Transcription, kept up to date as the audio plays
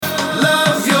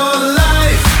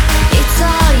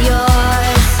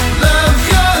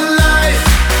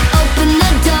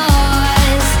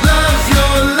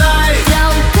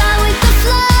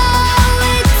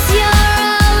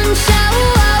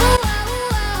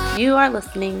You are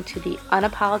listening to the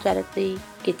Unapologetically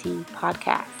Gitty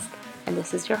podcast, and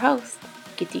this is your host,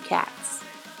 Gitty Katz.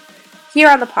 Here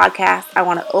on the podcast, I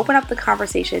want to open up the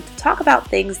conversation to talk about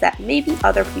things that maybe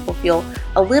other people feel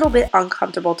a little bit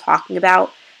uncomfortable talking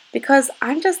about because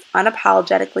I'm just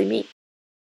unapologetically me.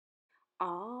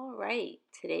 All right,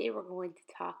 today we're going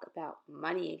to talk about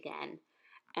money again.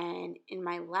 And in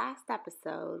my last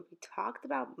episode, we talked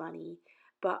about money,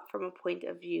 but from a point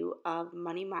of view of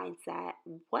money mindset,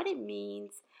 what it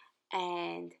means,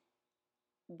 and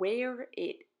where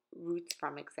it roots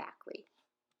from exactly.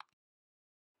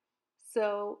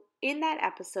 So, in that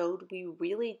episode, we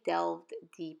really delved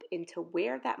deep into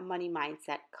where that money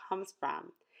mindset comes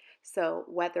from. So,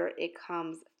 whether it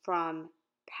comes from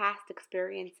past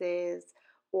experiences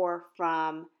or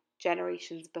from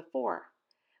generations before.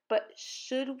 But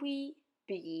should we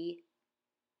be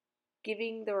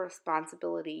giving the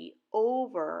responsibility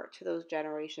over to those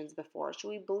generations before?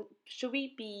 Should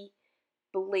we be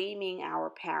blaming our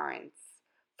parents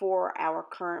for our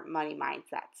current money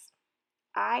mindsets?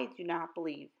 I do not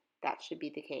believe that should be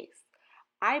the case.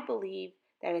 I believe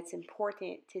that it's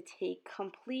important to take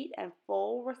complete and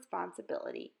full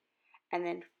responsibility, and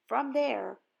then from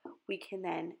there, we can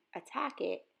then attack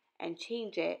it and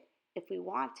change it if we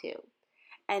want to.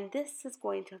 And this is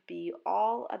going to be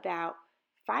all about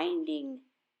finding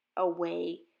a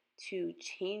way to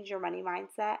change your money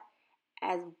mindset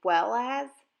as well as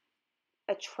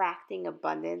attracting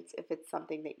abundance if it's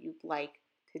something that you'd like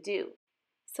to do.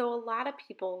 So, a lot of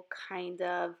people kind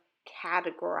of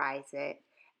categorize it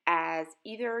as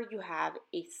either you have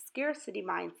a scarcity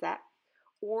mindset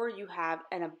or you have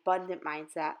an abundant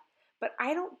mindset. But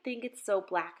I don't think it's so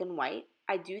black and white.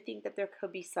 I do think that there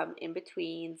could be some in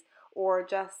betweens or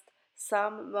just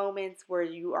some moments where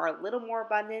you are a little more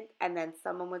abundant and then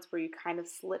some moments where you kind of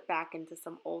slip back into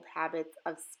some old habits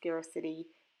of scarcity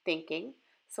thinking.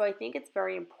 So I think it's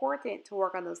very important to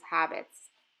work on those habits.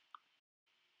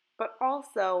 But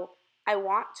also, I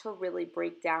want to really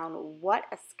break down what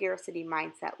a scarcity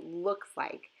mindset looks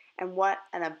like and what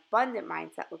an abundant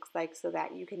mindset looks like so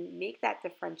that you can make that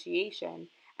differentiation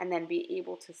and then be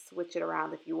able to switch it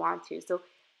around if you want to. So,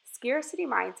 scarcity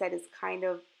mindset is kind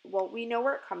of, well, we know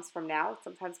where it comes from now. It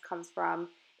sometimes comes from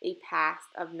a past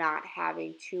of not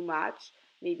having too much,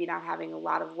 maybe not having a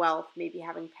lot of wealth, maybe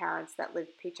having parents that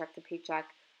lived paycheck to paycheck.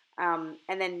 And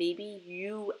then maybe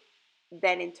you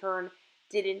then in turn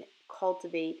didn't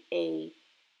cultivate a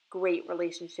great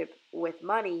relationship with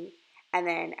money. And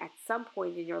then at some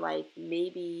point in your life,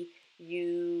 maybe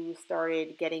you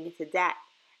started getting into debt.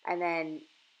 And then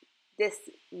this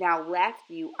now left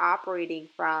you operating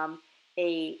from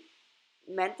a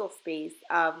mental space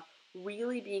of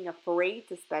really being afraid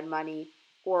to spend money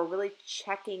or really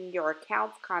checking your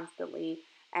accounts constantly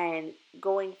and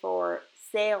going for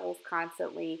sales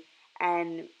constantly,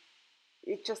 and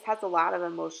it just has a lot of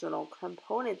emotional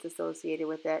components associated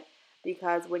with it,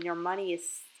 because when your mind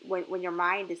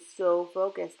is so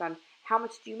focused on how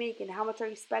much do you make and how much are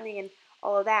you spending and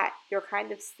all of that, you're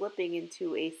kind of slipping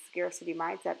into a scarcity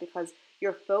mindset because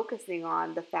you're focusing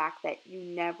on the fact that you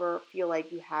never feel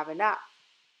like you have enough.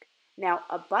 Now,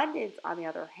 abundance, on the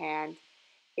other hand,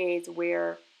 is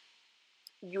where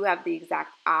you have the exact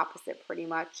opposite pretty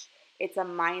much. It's a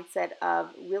mindset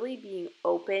of really being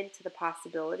open to the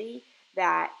possibility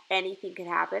that anything can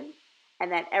happen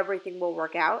and that everything will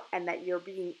work out, and that you're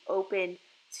being open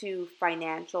to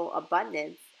financial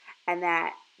abundance, and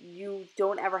that you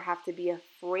don't ever have to be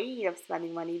afraid of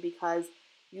spending money because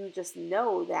you just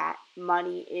know that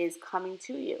money is coming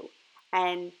to you,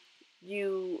 and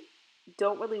you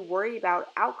don't really worry about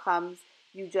outcomes.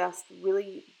 You just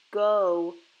really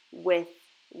go with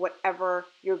whatever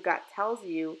your gut tells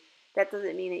you. That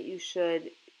doesn't mean that you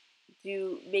should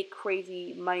make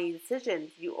crazy money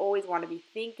decisions. You always want to be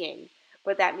thinking,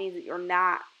 but that means that you're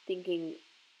not thinking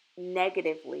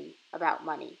negatively about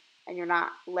money and you're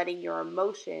not letting your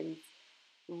emotions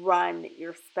run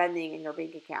your spending in your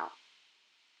bank account.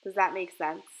 Does that make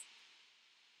sense?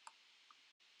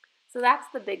 So that's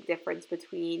the big difference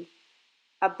between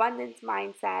abundance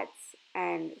mindsets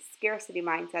and scarcity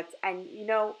mindsets. And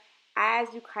as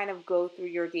you kind of go through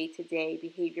your day-to-day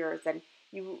behaviors and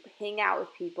you hang out with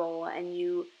people and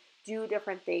you do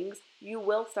different things, you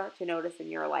will start to notice in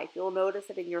your life. You'll notice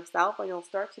it in yourself and you'll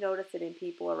start to notice it in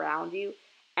people around you.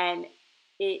 And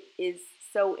it is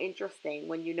so interesting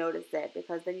when you notice it,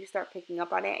 because then you start picking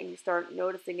up on it and you start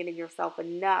noticing it in yourself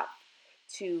enough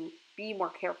to be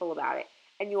more careful about it.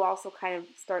 And you also kind of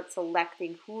start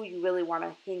selecting who you really want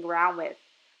to hang around with.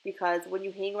 Because when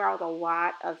you hang around with a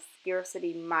lot of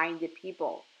scarcity minded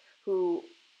people who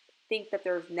think that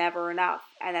there's never enough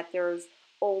and that there's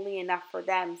only enough for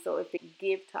them. So if they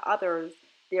give to others,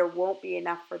 there won't be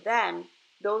enough for them.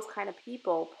 Those kind of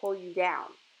people pull you down.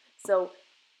 So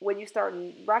when you start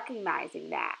recognizing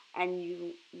that and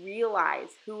you realize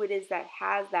who it is that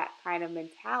has that kind of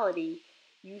mentality,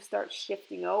 you start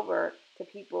shifting over to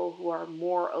people who are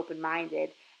more open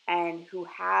minded and who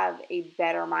have a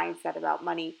better mindset about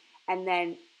money. And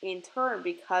then in turn,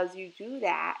 because you do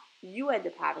that, you end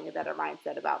up having a better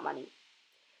mindset about money.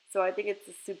 So I think it's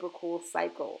a super cool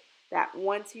cycle that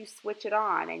once you switch it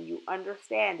on and you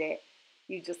understand it,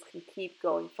 you just can keep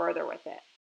going further with it.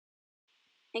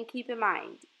 And keep in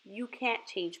mind, you can't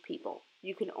change people.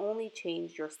 You can only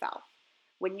change yourself.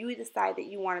 When you decide that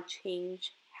you want to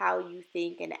change how you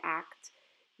think and act,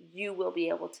 you will be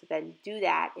able to then do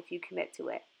that if you commit to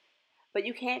it. But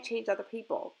you can't change other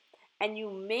people. And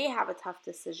you may have a tough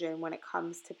decision when it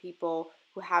comes to people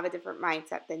who have a different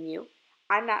mindset than you.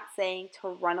 I'm not saying to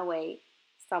run away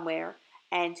somewhere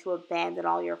and to abandon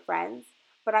all your friends,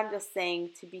 but I'm just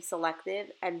saying to be selective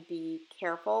and be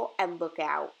careful and look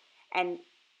out and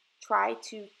try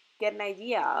to get an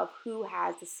idea of who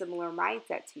has a similar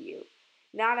mindset to you.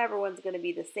 Not everyone's going to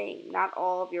be the same. Not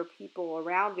all of your people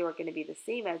around you are going to be the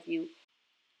same as you.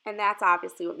 And that's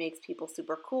obviously what makes people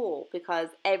super cool because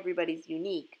everybody's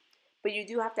unique. But you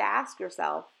do have to ask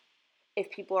yourself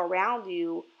if people around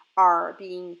you are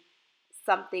being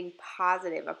something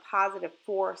positive, a positive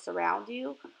force around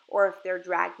you, or if they're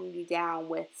dragging you down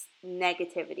with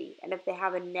negativity. And if they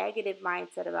have a negative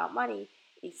mindset about money,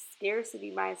 a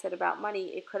scarcity mindset about money,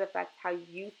 it could affect how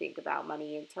you think about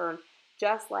money in turn.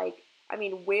 Just like, I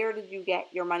mean, where did you get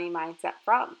your money mindset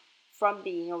from? From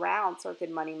being around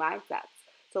certain money mindsets.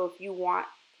 So if you want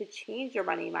to change your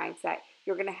money mindset,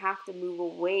 you're going to have to move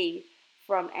away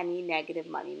from any negative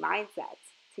money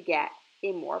mindsets to get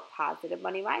a more positive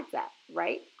money mindset,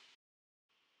 right?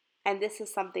 And this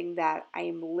is something that I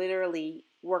am literally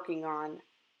working on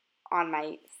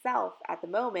myself at the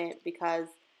moment because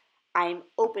I'm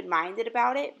open-minded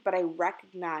about it, but I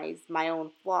recognize my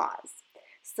own flaws.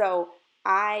 So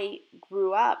I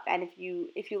grew up, and if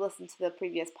you listen to the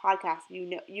previous podcast, you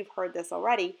know you've heard this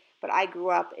already, but I grew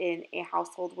up in a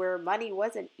household where money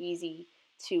wasn't easy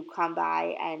to come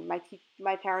by, and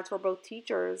my parents were both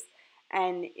teachers,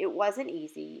 and it wasn't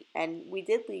easy, and we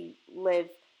did live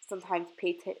sometimes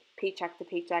paycheck to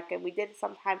paycheck, and we did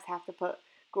sometimes have to put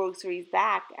groceries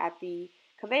back at the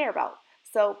conveyor belt.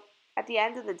 So at the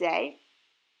end of the day,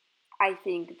 I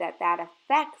think that that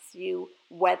affects you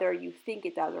whether you think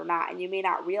it does or not, and you may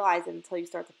not realize it until you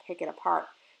start to pick it apart.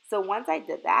 So once I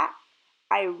did that,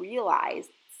 I realized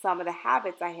some of the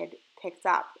habits I had picked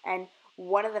up. And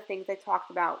one of the things I talked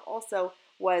about also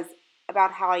was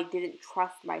about how I didn't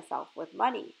trust myself with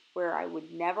money, where I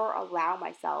would never allow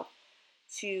myself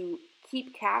to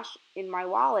keep cash in my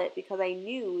wallet because I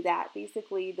knew that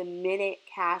basically the minute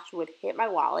cash would hit my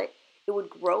wallet, it would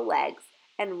grow legs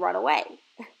and run away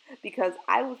because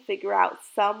I would figure out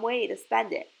some way to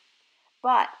spend it.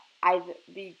 But I've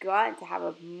begun to have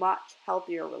a much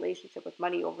healthier relationship with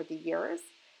money over the years.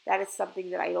 That is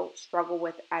something that I don't struggle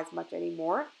with as much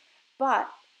anymore. But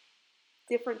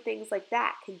different things like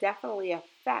that can definitely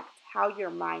affect how your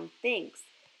mind thinks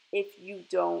if you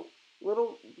don't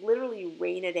literally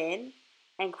rein it in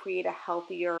and create a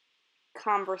healthier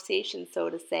conversation, so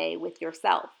to say, with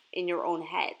yourself in your own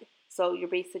head. So you're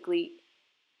basically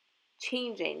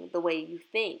changing the way you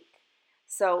think.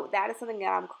 So that is something that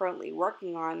I'm currently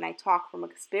working on, and I talk from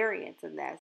experience in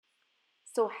this.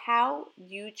 So, how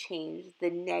you change the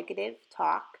negative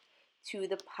talk to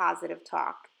the positive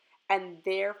talk, and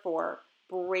therefore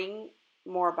bring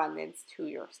more abundance to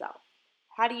yourself.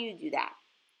 How do you do that?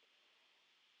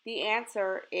 The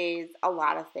answer is a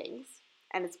lot of things,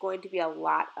 and it's going to be a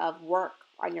lot of work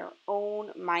on your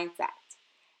own mindset.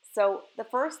 So, the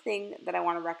first thing that I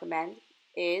want to recommend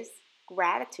is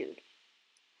gratitude.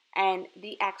 And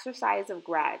the exercise of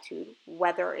gratitude,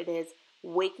 whether it is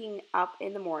waking up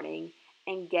in the morning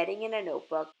and getting in a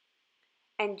notebook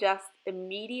and just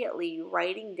immediately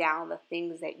writing down the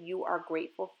things that you are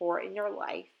grateful for in your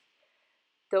life,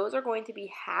 those are going to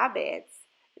be habits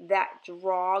that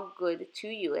draw good to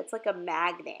you. It's like a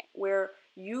magnet where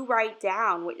you write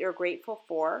down what you're grateful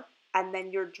for, and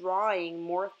then you're drawing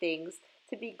more things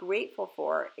to be grateful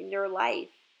for in your life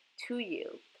to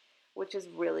you, which is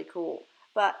really cool.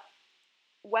 But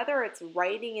whether it's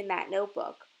writing in that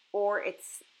notebook or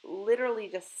it's literally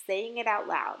just saying it out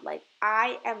loud, like,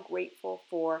 I am grateful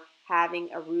for having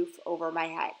a roof over my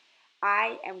head.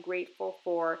 I am grateful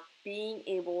for being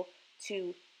able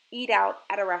to eat out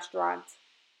at a restaurant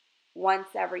once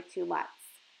every 2 months.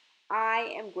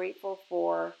 I am grateful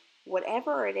for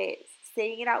whatever it is,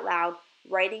 saying it out loud,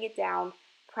 writing it down,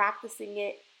 practicing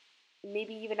it,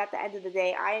 maybe even at the end of the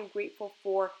day, I am grateful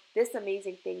for this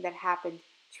amazing thing that happened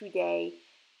today.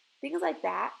 Things like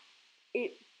that.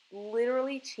 It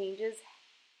literally changes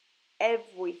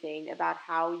everything about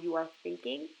how you are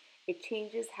thinking. It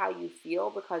changes how you feel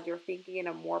because you're thinking in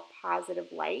a more positive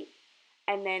light.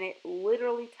 And then it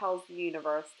literally tells the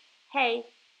universe, hey,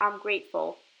 I'm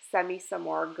grateful. Send me some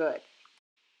more good.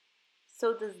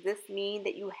 So, does this mean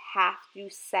that you have to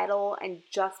settle and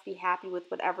just be happy with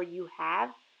whatever you have?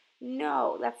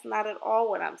 No, that's not at all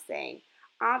what I'm saying.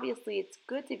 Obviously, it's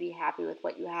good to be happy with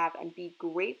what you have and be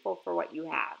grateful for what you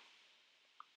have.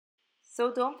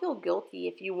 So don't feel guilty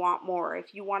if you want more,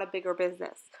 if you want a bigger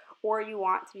business, or you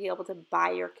want to be able to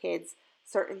buy your kids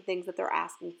certain things that they're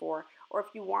asking for, or if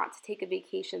you want to take a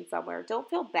vacation somewhere. Don't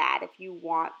feel bad if you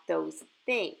want those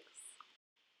things.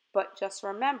 But just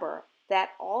remember that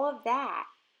all of that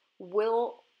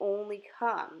will only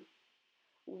come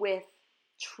with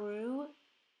true,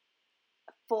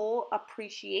 full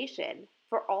appreciation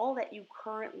for all that you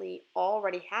currently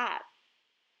already have.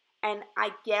 And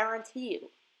I guarantee you,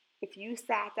 if you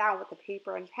sat down with a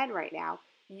paper and pen right now,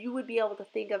 you would be able to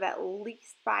think of at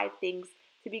least 5 things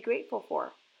to be grateful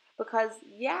for. Because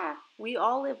yeah, we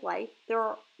all live life.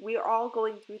 We are all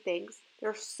going through things. There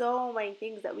are so many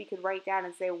things that we could write down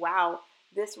and say, "Wow,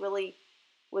 this really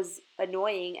was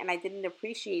annoying and I didn't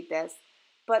appreciate this."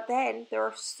 But then there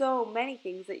are so many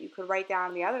things that you could write down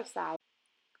on the other side,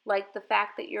 like the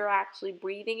fact that you're actually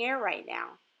breathing air right now,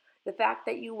 the fact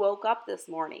that you woke up this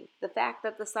morning, the fact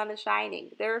that the sun is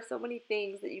shining. There are so many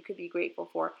things that you could be grateful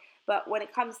for. But when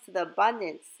it comes to the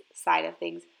abundance side of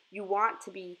things, you want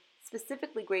to be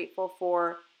specifically grateful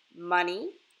for money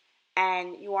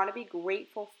and you want to be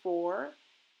grateful for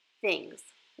things,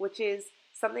 which is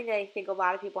something that I think a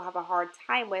lot of people have a hard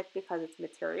time with because it's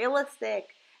materialistic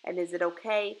and is it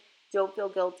okay? Don't feel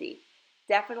guilty.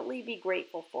 Definitely be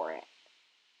grateful for it.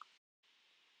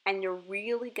 And you're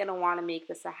really going to want to make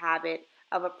this a habit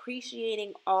of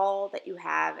appreciating all that you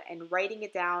have and writing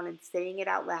it down and saying it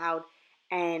out loud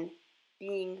and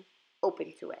being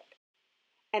open to it.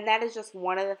 And that is just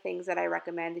one of the things that I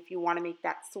recommend if you want to make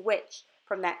that switch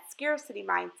from that scarcity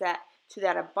mindset to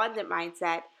that abundant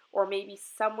mindset, or maybe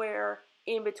somewhere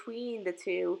in between the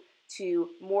two to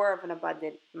more of an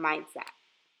abundant mindset.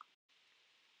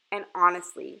 And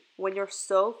honestly, when you're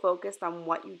so focused on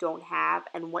what you don't have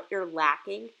and what you're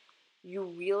lacking, you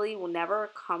really will never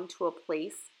come to a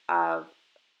place of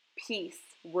peace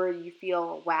where you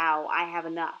feel, wow, I have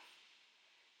enough.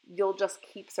 You'll just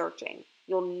keep searching.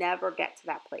 You'll never get to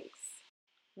that place.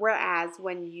 Whereas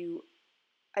when you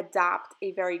adopt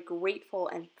a very grateful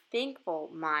and thankful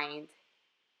mind,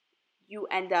 you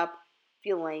end up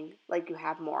feeling like you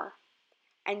have more.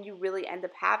 And you really end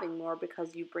up having more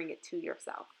because you bring it to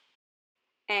yourself.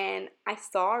 And I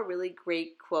saw a really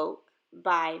great quote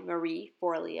by Marie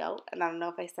Forleo, and I don't know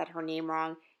if I said her name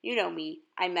wrong. You know me,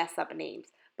 I mess up names.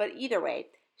 But either way,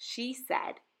 she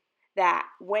said that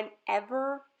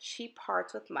whenever she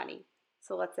parts with money,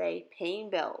 so let's say paying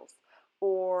bills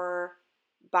or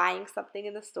buying something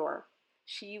in the store,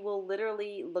 she will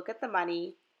literally look at the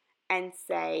money and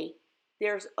say,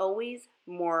 there's always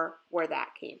more where that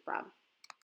came from.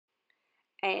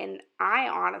 And I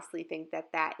honestly think that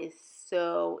that is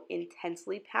so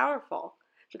intensely powerful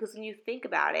because when you think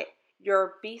about it,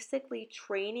 you're basically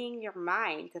training your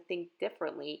mind to think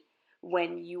differently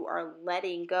when you are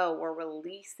letting go or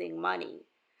releasing money.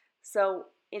 So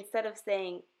instead of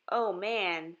saying, oh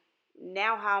man,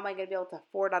 now how am I going to be able to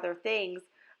afford other things?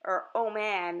 Or, oh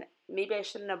man, maybe I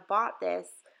shouldn't have bought this,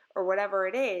 or whatever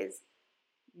it is,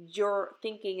 you're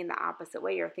thinking in the opposite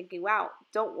way. You're thinking, wow,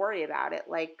 don't worry about it.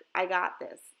 Like, I got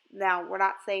this. Now, we're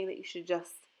not saying that you should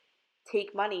just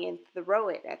take money and throw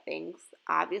it at things.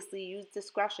 Obviously, use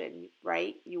discretion,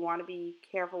 right? You want to be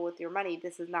careful with your money.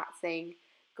 This is not saying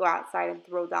go outside and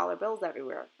throw dollar bills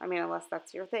everywhere. I mean, unless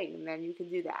that's your thing, and then you can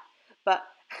do that. But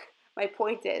my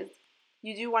point is,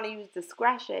 you do want to use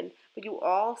discretion, but you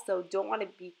also don't want to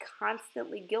be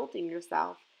constantly guilting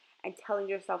yourself and telling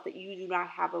yourself that you do not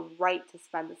have a right to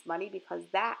spend this money because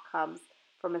that comes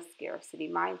from a scarcity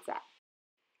mindset.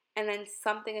 And then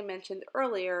something I mentioned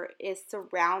earlier is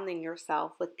surrounding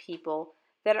yourself with people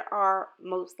that are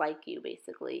most like you,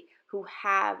 basically, who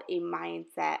have a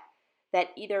mindset that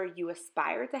either you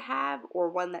aspire to have or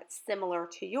one that's similar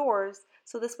to yours.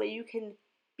 So this way you can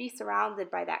be surrounded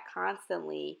by that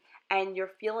constantly and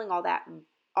you're feeling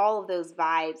all of those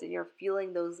vibes and you're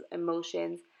feeling those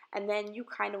emotions and then you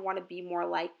kind of want to be more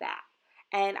like that.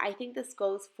 And I think this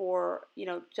goes for,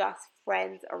 just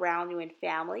friends around you and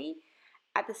family.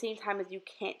 At the same time as you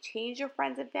can't change your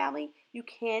friends and family, you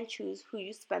can choose who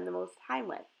you spend the most time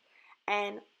with.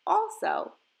 And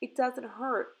also, it doesn't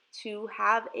hurt to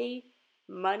have a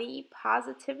money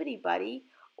positivity buddy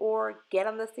or get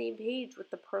on the same page with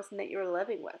the person that you're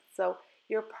living with. So,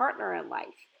 your partner in life,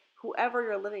 whoever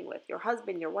you're living with, your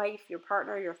husband, your wife, your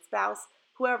partner, your spouse,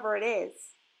 whoever it is,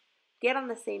 get on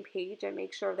the same page and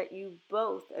make sure that you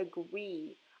both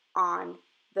agree on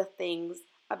the things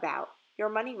about your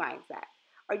money mindset.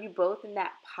 Are you both in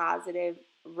that positive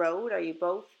road? Are you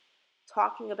both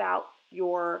talking about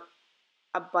your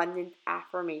abundant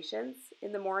affirmations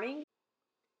in the morning?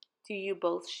 Do you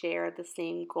both share the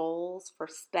same goals for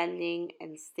spending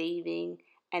and saving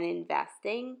and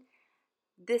investing?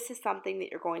 This is something that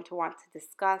you're going to want to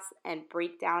discuss and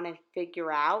break down and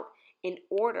figure out in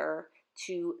order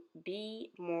to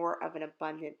be more of an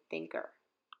abundant thinker.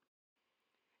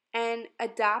 And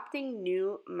adopting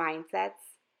new mindsets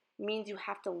means you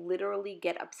have to literally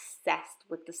get obsessed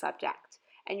with the subject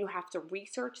and you have to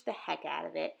research the heck out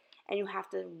of it and you have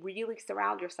to really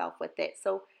surround yourself with it.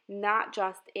 So, not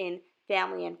just in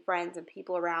family and friends and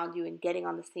people around you and getting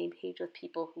on the same page with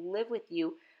people who live with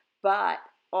you, but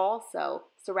also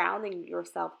surrounding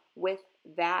yourself with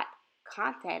that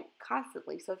content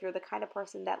constantly. So, if you're the kind of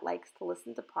person that likes to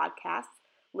listen to podcasts,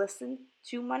 listen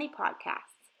to money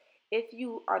podcasts. If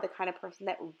you are the kind of person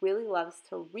that really loves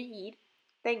to read,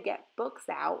 then get books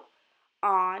out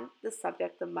on the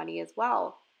subject of money as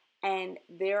well. And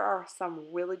there are some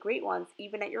really great ones,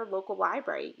 even at your local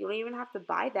library. You don't even have to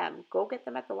buy them. Go get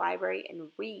them at the library and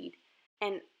read.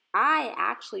 And I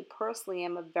actually personally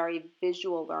am a very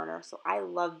visual learner, so I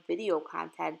love video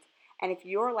content. And if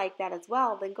you're like that as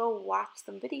well, then go watch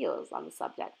some videos on the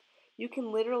subject. You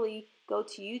can literally go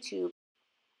to YouTube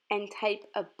and type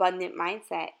abundant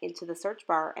mindset into the search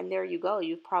bar, and there you go.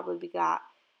 You've probably got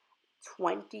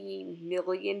 20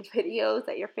 million videos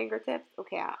at your fingertips.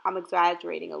 Okay, I'm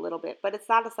exaggerating a little bit, but it's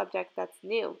not a subject that's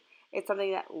new. It's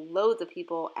something that loads of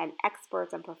people and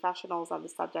experts and professionals on the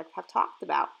subject have talked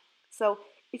about. So,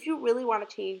 if you really want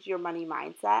to change your money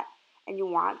mindset and you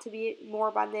want to be more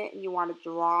abundant and you want to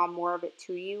draw more of it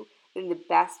to you, then the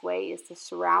best way is to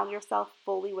surround yourself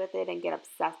fully with it and get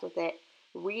obsessed with it.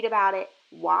 Read about it,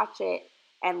 watch it,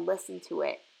 and listen to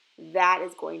it. That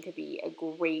is going to be a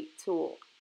great tool.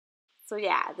 So,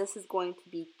 yeah, this is going to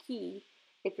be key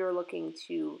if you're looking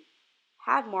to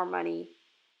have more money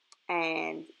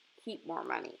and keep more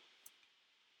money.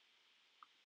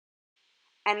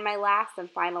 And my last and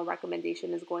final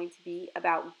recommendation is going to be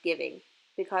about giving.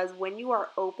 Because when you are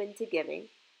open to giving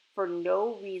for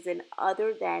no reason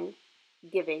other than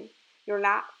giving, you're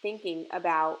not thinking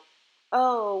about,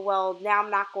 oh, well, now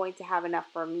I'm not going to have enough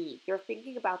for me. You're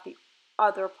thinking about the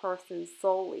other person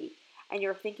solely, and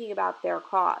you're thinking about their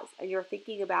cause, and you're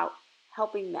thinking about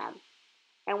helping them.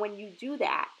 And when you do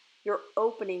that, you're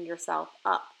opening yourself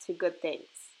up to good things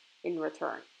in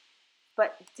return.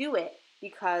 But do it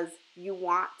because you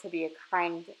want to be a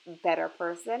kind, better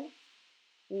person,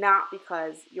 not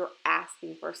because you're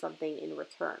asking for something in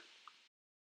return.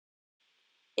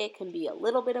 It can be a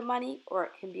little bit of money or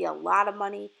it can be a lot of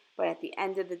money, but at the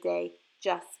end of the day,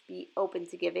 just be open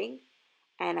to giving,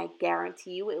 and I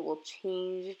guarantee you it will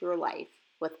change your life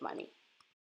with money.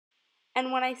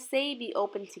 And when I say be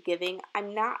open to giving,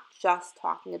 I'm not just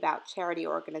talking about charity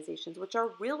organizations, which are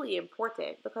really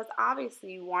important because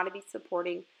obviously you want to be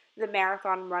supporting the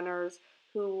marathon runners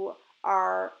who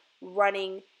are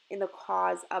running in the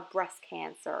cause of breast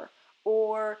cancer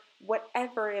or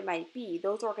whatever it might be.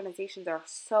 Those organizations are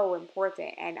so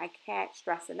important, and I can't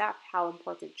stress enough how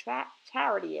important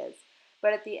charity is.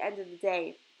 But at the end of the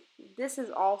day, this is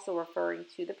also referring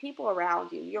to the people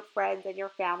around you, your friends and your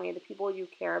family, and the people you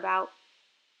care about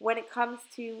when it comes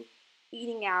to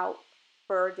eating out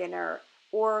for dinner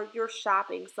or you're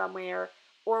shopping somewhere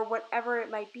or whatever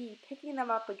it might be, picking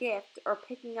them up a gift or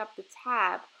picking up the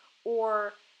tab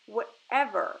or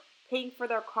whatever, paying for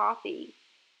their coffee.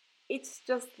 It's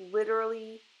just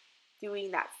literally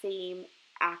doing that same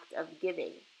act of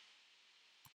giving.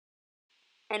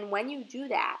 And when you do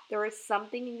that, there is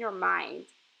something in your mind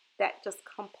that just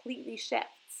completely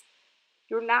shifts.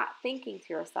 You're not thinking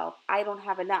to yourself, I don't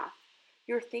have enough.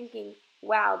 You're thinking,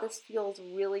 wow, this feels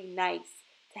really nice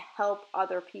to help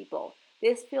other people.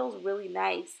 This feels really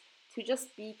nice to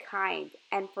just be kind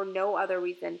and for no other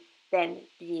reason than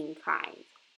being kind.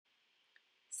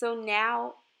 So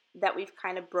now that we've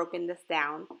kind of broken this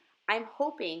down, I'm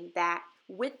hoping that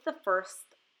with the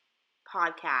first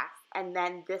podcast and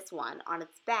then this one on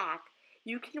its back,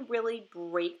 you can really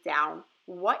break down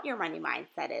what your money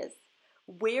mindset is,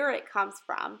 where it comes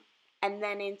from, and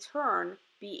then in turn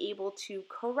be able to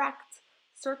correct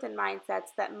certain mindsets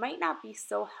that might not be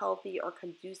so healthy or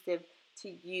conducive to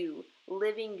you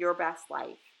living your best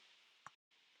life.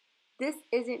 This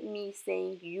isn't me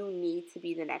saying you need to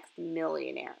be the next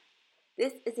millionaire.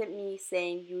 This isn't me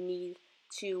saying you need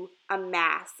to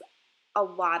amass a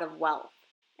lot of wealth.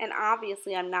 And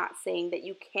obviously, I'm not saying that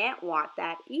you can't want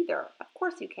that either. Of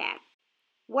course, you can.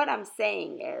 What I'm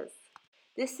saying is,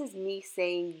 this is me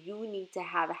saying you need to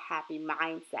have a happy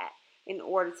mindset in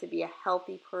order to be a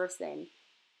healthy person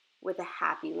with a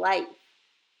happy life.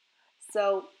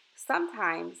 So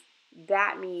sometimes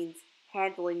that means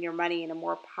handling your money in a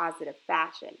more positive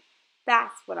fashion.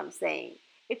 That's what I'm saying.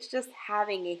 It's just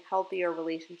having a healthier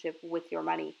relationship with your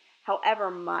money, however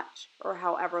much or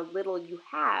however little you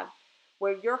have,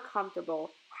 where you're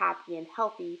comfortable, happy, and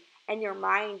healthy, and your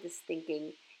mind is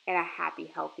thinking in a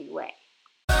happy, healthy way.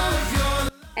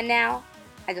 And now,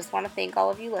 I just want to thank all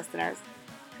of you listeners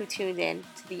who tuned in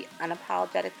to the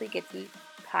Unapologetically Gifty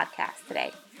podcast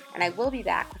today. And I will be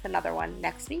back with another one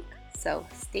next week, so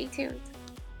stay tuned.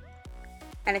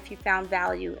 And if you found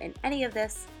value in any of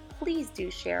this, please do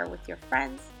share with your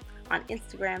friends on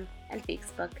Instagram and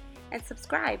Facebook, and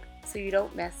subscribe so you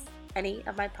don't miss any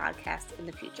of my podcasts in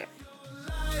the future.